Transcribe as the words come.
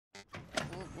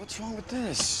What's wrong with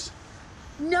this?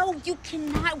 No, you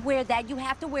cannot wear that. You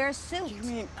have to wear a suit. You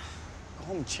mean go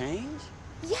home and change?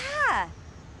 Yeah.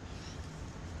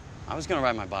 I was gonna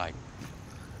ride my bike.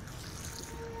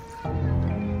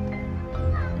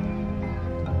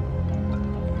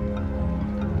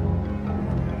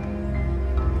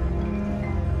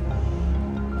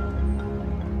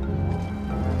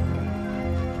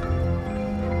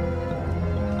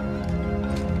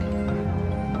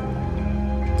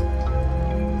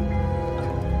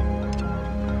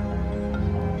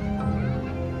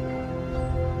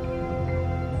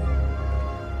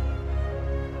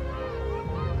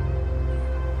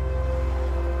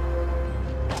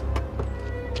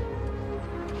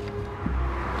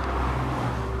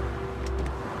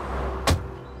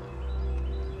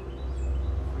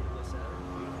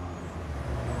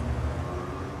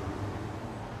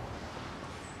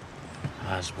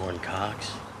 Osborne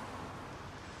Cox.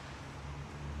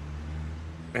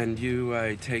 And you,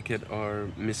 I take it, are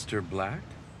Mr. Black?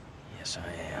 Yes, I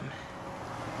am.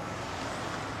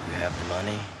 You have the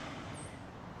money?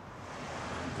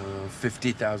 The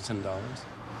 $50,000?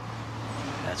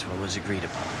 That's what was agreed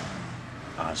upon.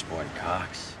 Osborne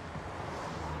Cox.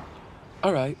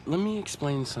 All right, let me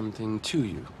explain something to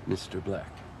you, Mr.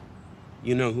 Black.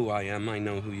 You know who I am, I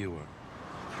know who you are.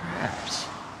 Perhaps.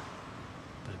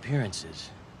 But appearances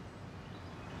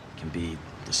can be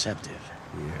deceptive.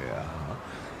 Yeah.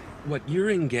 What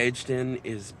you're engaged in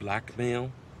is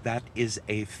blackmail. That is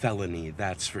a felony,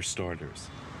 that's for starters.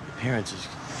 Appearances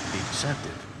can be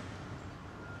deceptive.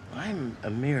 I'm a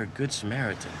mere good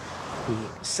Samaritan who...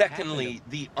 Secondly,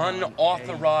 the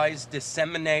unauthorized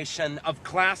dissemination of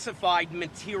classified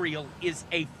material is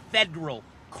a federal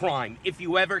crime. If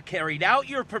you ever carried out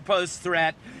your proposed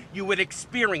threat, you would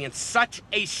experience such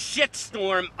a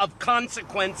shitstorm of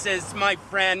consequences, my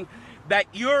friend, that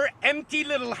your empty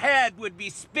little head would be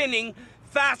spinning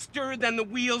faster than the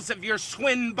wheels of your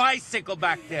Schwinn bicycle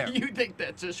back there. You think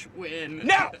that's a Schwinn?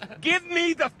 Now, give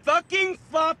me the fucking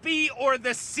floppy or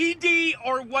the CD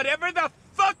or whatever the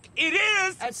fuck it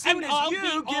is, As soon and as I'll you be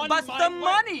give on us my the way.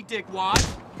 money,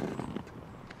 dickwad.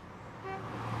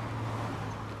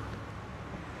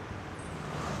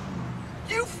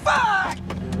 You fuck!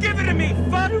 Give it to me,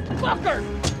 fuck! You fucker!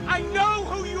 I know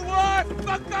who you are,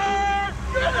 fucker!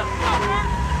 You're the fucker!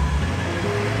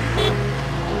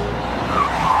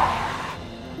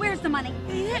 Where's the money?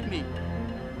 He hit me.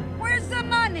 Where's the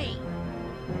money?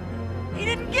 He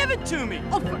didn't give it to me.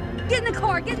 Oh, get in the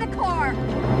car, get in the car.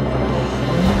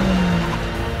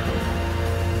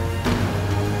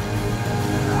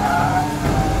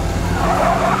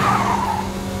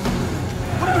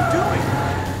 What are you doing?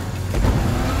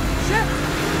 Shit!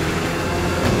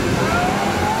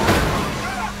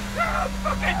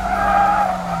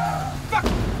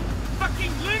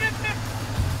 Fucking lunatic!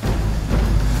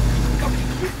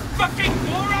 You fucking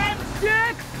moron!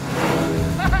 Dick!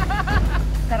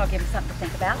 That'll give him something to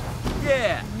think about.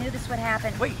 Yeah. I knew this would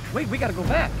happen. Wait, we gotta go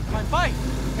back. My bike.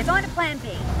 It's on to plan B.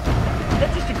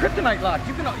 That's just a kryptonite lock.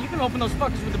 You can open those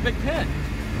fuckers with a big pin.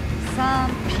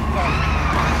 Some people.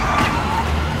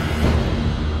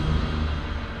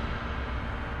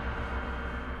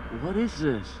 What is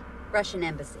this? Russian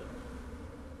embassy.